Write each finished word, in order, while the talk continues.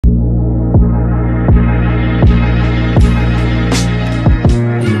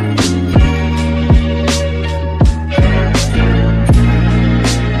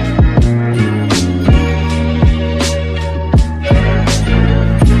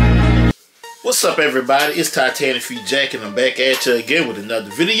What's up, everybody? It's TitanicFeetJack and I'm back at you again with another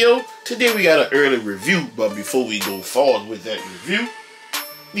video. Today we got an early review, but before we go forward with that review,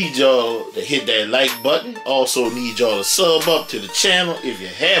 need y'all to hit that like button. Also need y'all to sub up to the channel if you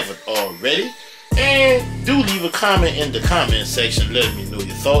haven't already. And do leave a comment in the comment section letting me know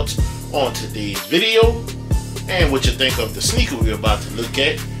your thoughts on today's video and what you think of the sneaker we're about to look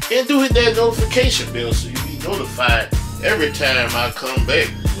at. And do hit that notification bell so you'll be notified every time I come back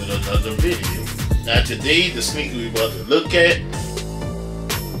with another video. Now today, the sneaker we're about to look at,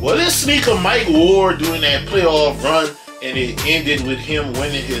 well, this sneaker Mike wore during that playoff run, and it ended with him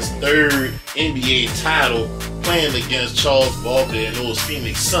winning his third NBA title playing against Charles Barkley and those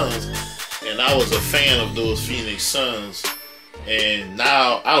Phoenix Suns. And I was a fan of those Phoenix Suns, and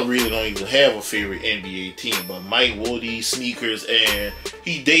now I really don't even have a favorite NBA team, but Mike wore these sneakers and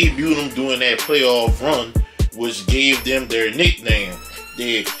he debuted them during that playoff run, which gave them their nickname.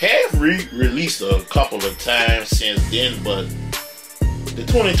 They have re-released a couple of times since then, but the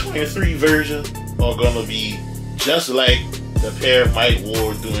 2023 version are gonna be just like the pair Mike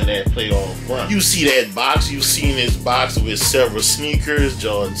wore during that playoff run. You see that box, you've seen this box with several sneakers,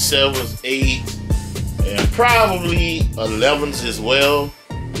 Jordan 7s, 8s, and probably 11s as well.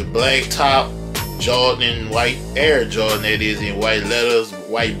 The black top, Jordan white, Airjordan that is, in white letters,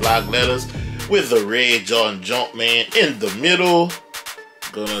 white block letters, with the red Jordan Jumpman in the middle.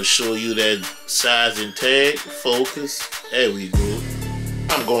 Gonna show you that size and tag. Focus. There we go.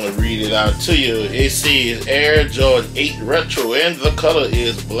 I'm gonna read it out to you. It says Air Jordan 8 Retro, and the color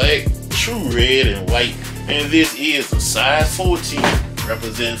is black, true red, and white. And this is a size 14,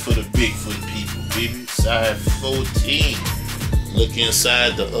 representing for the Bigfoot people, baby. Size 14. Look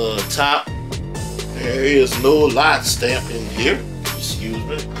inside the top. There is no lot stamp in here. Excuse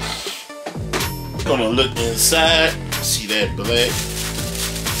me. Gonna look inside. See that black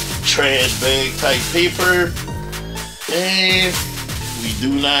trash bag type paper, and we do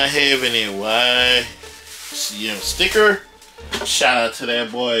not have any YCM sticker. Shout out to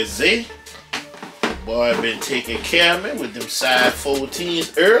that boy Zay. Boy been taking care of me with them size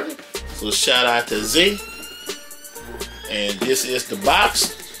 14s early, so shout out to Zay. And this is the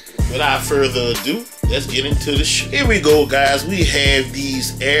box. Without further ado, let's get into the show. Here we go, guys. We have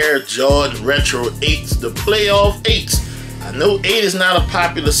these Air Jordan Retro 8s, the playoff 8s. I know 8 is not a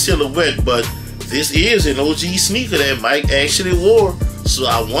popular silhouette, but this is an OG sneaker that Mike actually wore. So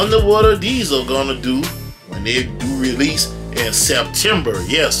I wonder what these are gonna do when they do release in September.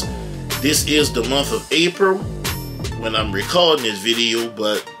 Yes, this is the month of April when I'm recording this video,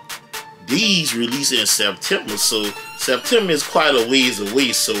 but these release in September. So September is quite a ways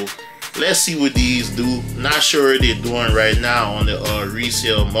away. So let's see what these do. Not sure what they're doing right now on the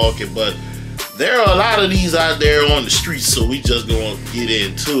resale market, but there are a lot of these out there on the streets, so we just gonna get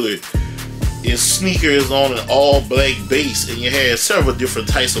into it. It's sneakers on an all black base, and you have several different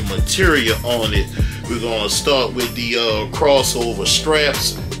types of material on it. We're gonna start with the crossover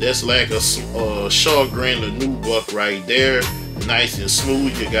straps. That's like a short grain of nubuck right there, nice and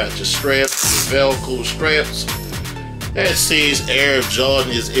smooth. You got your straps, your Velcro straps. That says Air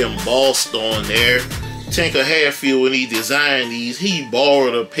Jordan is embossed on there. Tinker Hatfield, when he designed these, he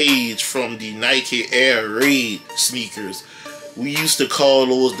borrowed a page from the Nike Air Raid sneakers. We used to call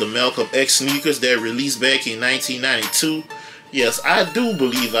those the Malcolm X sneakers that released back in 1992. Yes, I do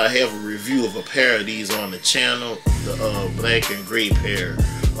believe I have a review of a pair of these on the channel, the black and gray pair.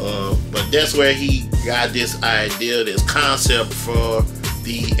 But that's where he got this idea, this concept for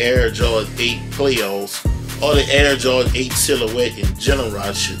the Air Jordan 8 playoffs, or the Air Jordan 8 silhouette in general,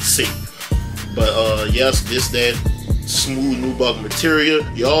 I should say. But yes, this that smooth nubuck material.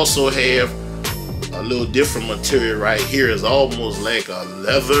 You also have a little different material right here. It's almost like a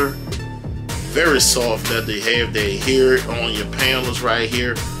leather, very soft that they have that here on your panels right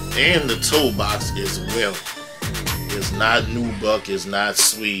here, and the toe box as well. It's not nubuck, it's not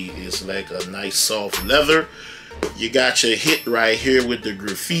suede, it's like a nice soft leather. You got your hit right here with the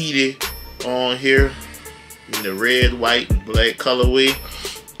graffiti on here in the red, white, and black colorway.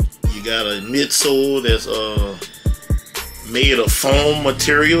 You got a midsole that's made of foam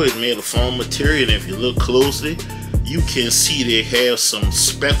material. It's made of foam material, and if you look closely, you can see they have some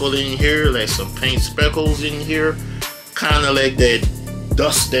speckle in here, like some paint speckles in here, kind of like that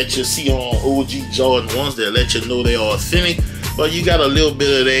dust that you see on OG Jordan 1s that let you know they are authentic. But you got a little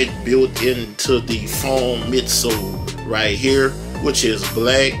bit of that built into the foam midsole right here, which is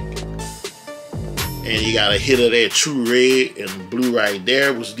black. And you got a hit of that true red and blue right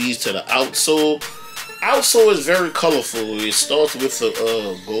there, which leads to the outsole. Outsole is very colorful. It starts with the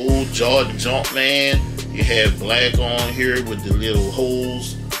gold Jordan Jumpman. You have black on here with the little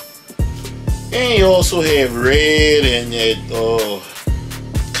holes. And you also have red and that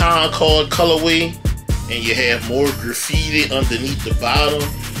Concord colorway, and you have more graffiti underneath the bottom.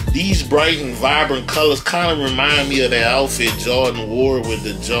 These bright and vibrant colors kind of remind me of that outfit Jordan wore with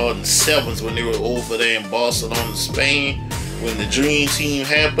the Jordan 7s when they were over there in Barcelona, Spain, when the Dream Team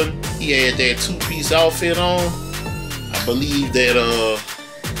happened. He had that two-piece outfit on. I believe that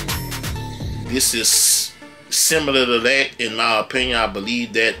this is similar to that, in my opinion. I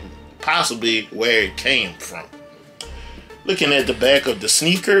believe that possibly where it came from. Looking at the back of the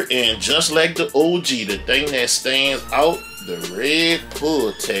sneaker, and just like the OG, the thing that stands out, the red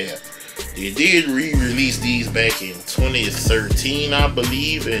pull tab. They did re-release these back in 2013, I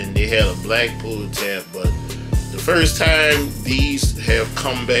believe, and they had a black pull tab, but the first time these have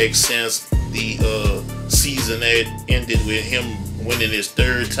come back since the season that ended with him winning his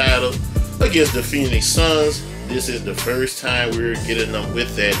 3rd title against the Phoenix Suns. This is the first time we're getting them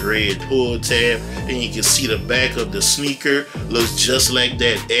with that red pull tab, and you can see the back of the sneaker looks just like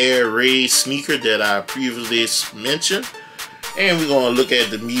that Air Raid sneaker that I previously mentioned. And we're going to look at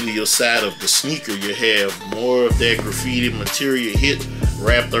the medial side of the sneaker. You have more of that graffiti material hit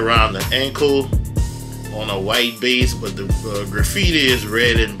wrapped around the ankle on a white base, but the graffiti is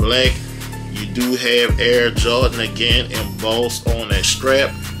red and black. You do have AirJordan again embossed on that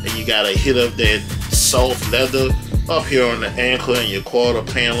strap, and you got a hit of that soft leather up here on the ankle and your quarter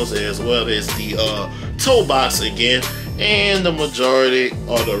panels, as well as the toe box again. And the majority,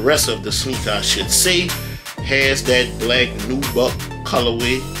 or the rest of the sneaker I should say, has that black nubuck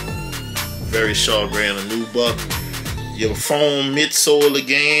colorway, very short grain of nubuck. Your foam midsole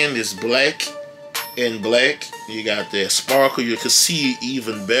again is black and black. You got that sparkle. You can see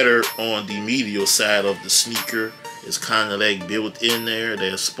even better on the medial side of the sneaker. It's kind of like built in there,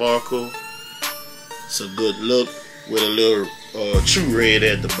 that sparkle. It's a good look with a little true red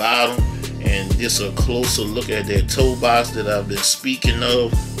at the bottom. And just a closer look at that toe box that I've been speaking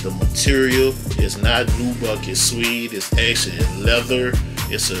of. The material is not nubuck, it's suede. It's actually leather.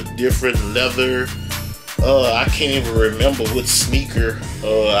 It's a different leather. I can't even remember what sneaker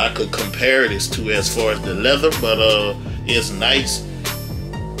I could compare this to as far as the leather, but it's nice.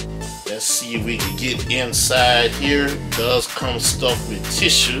 Let's see if we can get inside here. It does come stuffed with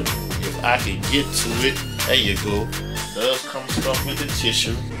tissue. If I can get to it, there you go. It does come stuffed with the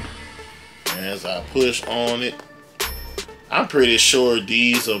tissue. As I push on it, I'm pretty sure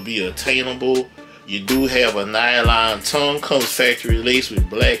these will be attainable. You do have a nylon tongue, comes factory lace with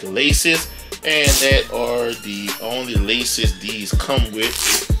black laces, and that are the only laces these come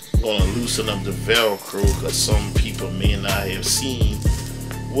with. I'm gonna loosen up the Velcro because some people may not have seen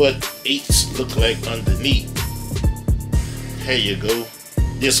what H's look like underneath. Here you go.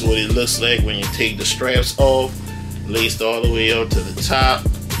 This is what it looks like when you take the straps off, laced all the way up to the top.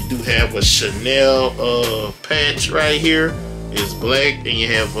 You do have a chenille patch right here. It's black, and you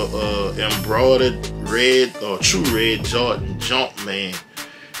have a embroidered red or true red Jordan Jumpman.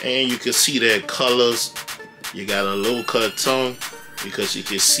 And you can see that colors. You got a low cut tongue because you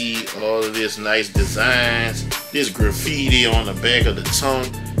can see all of this nice designs. This graffiti on the back of the tongue,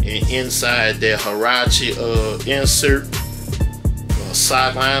 and inside that Huarache insert,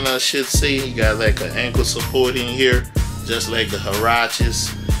 sock liner I should say. You got like an ankle support in here, just like the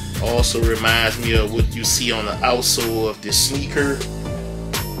Huaraches. Also reminds me of what you see on the outsole of this sneaker.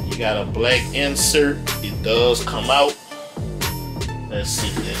 You got a black insert. It does come out. Let's see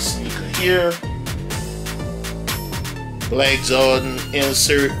that sneaker here. Black Jordan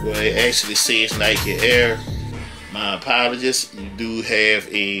insert where it actually says Nike Air. My apologies. You do have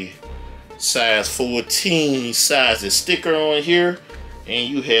a size 14 size sticker on here, and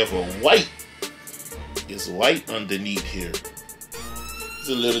you have a white. It's white underneath here. It's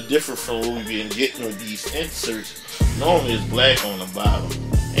a little different from what we've been getting with these inserts. Normally it's black on the bottom.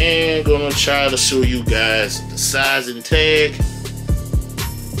 And gonna try to show you guys the size and tag.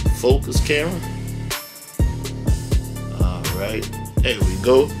 Focus camera. Alright, there we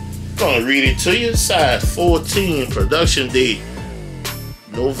go. Gonna read it to you. Size 14, production date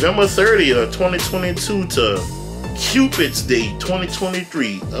November 30th of 2022 to Cupid's Day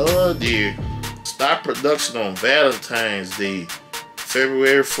 2023. Oh dear. Stop production on Valentine's Day,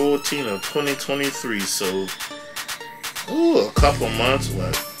 February 14th of 2023. So, a couple months.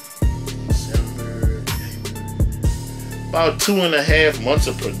 What? December, January. About 2.5 months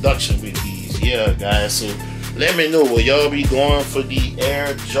of production with these. Yeah, guys. So let me know, will y'all be going for the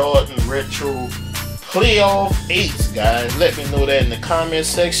Air Jordan Retro Playoff 8s, guys? Let me know that in the comment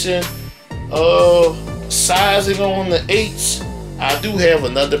section. Sizing on the 8s. I do have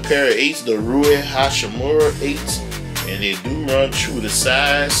another pair of 8s, the Rui Hashimura 8s, and they do run true to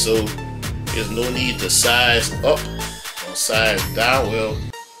size. So There's no need to size up or size down. Well,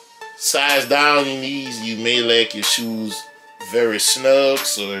 size down in these, you may like your shoes very snug,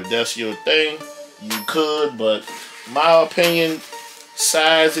 so if that's your thing, you could, but my opinion,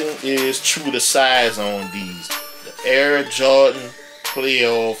 sizing is true to size on these. The AirJordan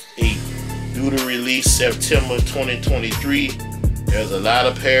Playoff 8, due to release September 2023. There's a lot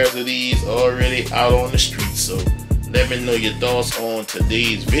of pairs of these already out on the street, so let me know your thoughts on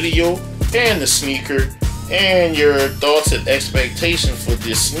today's video and the sneaker, and your thoughts and expectations for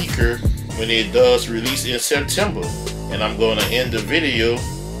this sneaker when it does release in September. And I'm going to end the video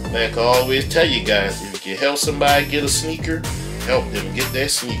like I always tell you guys, if you can help somebody get a sneaker, help them get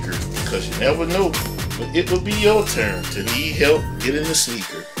that sneaker, because you never know, but it will be your turn to need help getting the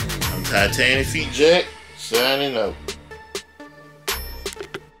sneaker. I'm TitanicFeetJack, signing out.